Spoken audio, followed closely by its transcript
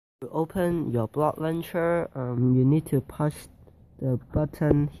To open your block launcher, you need to push the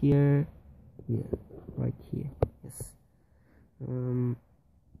button here, right here. Yes.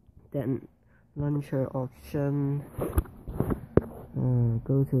 Then launcher option.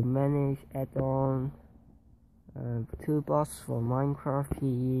 Go to manage add-on. Toolbox for Minecraft PE.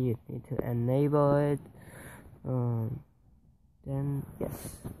 You need to enable it. Then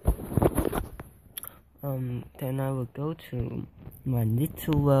yes. Then I will go to my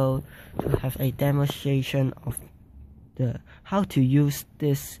little world to have a demonstration of how to use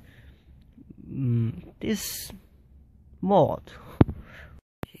this mod.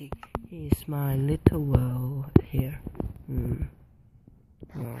 Here's my little world here.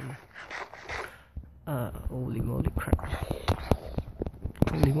 Holy moly crap!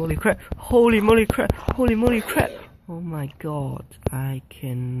 Holy moly crap! Holy moly crap! Holy moly crap! Oh my god! I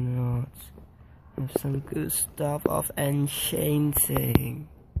cannot have some good stuff of enchanting,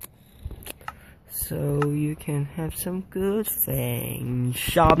 so you can have some good things.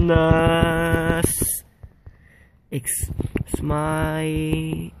 Sharpness,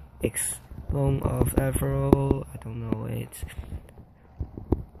 bone of Afro. I don't know it.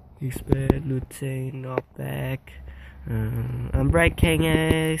 Expert looting, not back. I'm breaking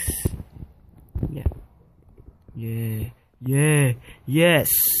it. Yes.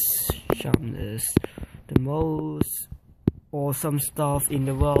 Sharpness. The most awesome stuff in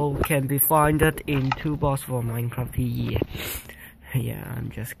the world can be found in Toolbox for Minecraft PE. Yeah,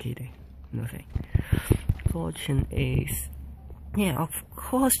 I'm just kidding. Nothing. Fortune is, of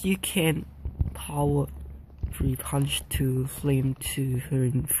course you can power 3 punch to flame 2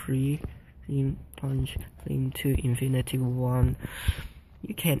 flame 3 flame punch flame 2 infinity 1.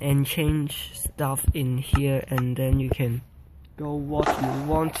 You can enchant stuff in here, and then you can go what you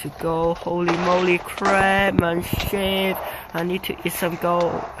want to go. Holy moly crap, man, shit! I need to eat some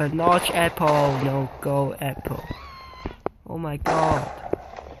gold. A notch apple, no gold apple. Oh my god.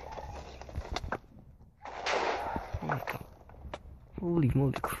 Oh my god. Holy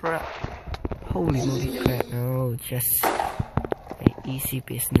moly crap. Holy moly crap. No, just an easy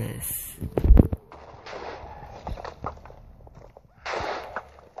business.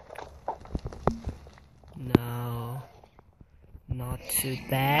 No, not too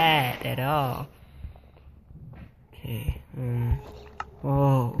bad at all. Okay,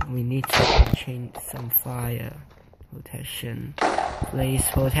 oh, we need to change some fire protection. Blaze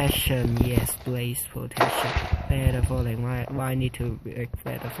protection, yes, blaze protection. Better falling, why I need to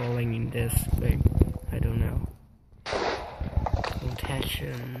better falling in this thing? I don't know.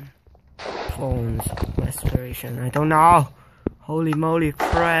 Protection, phones, restoration, I don't know. Holy moly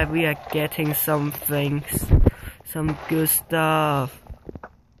crap, we are getting some things, some good stuff.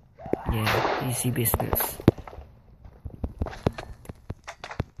 Yeah, easy business.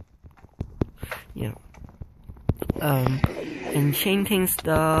 Yeah. Enchanting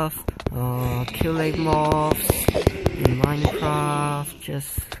stuff, killing mobs in Minecraft,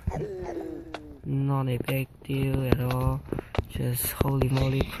 just not a big deal at all. Just holy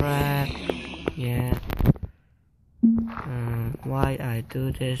moly crap. Yeah. Why I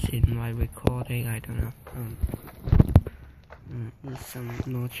do this in my recording, I don't know. Some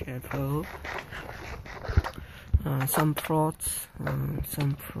notch apple. Some prods.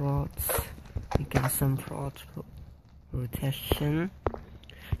 You get some prod protection.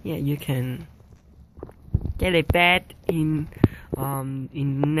 Yeah, you can get a bed in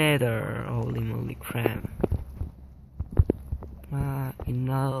Nether. Holy moly crap. You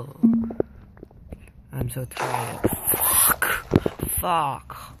know, I'm so tired.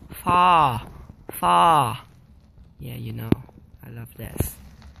 Fuck. Yeah, you know, I love this.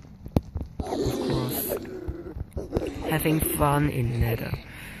 Of course, having fun in Nether.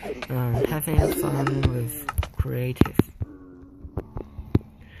 Having fun with creative.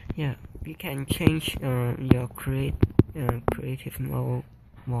 Yeah, you can change your creative mode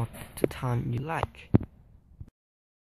to time you like.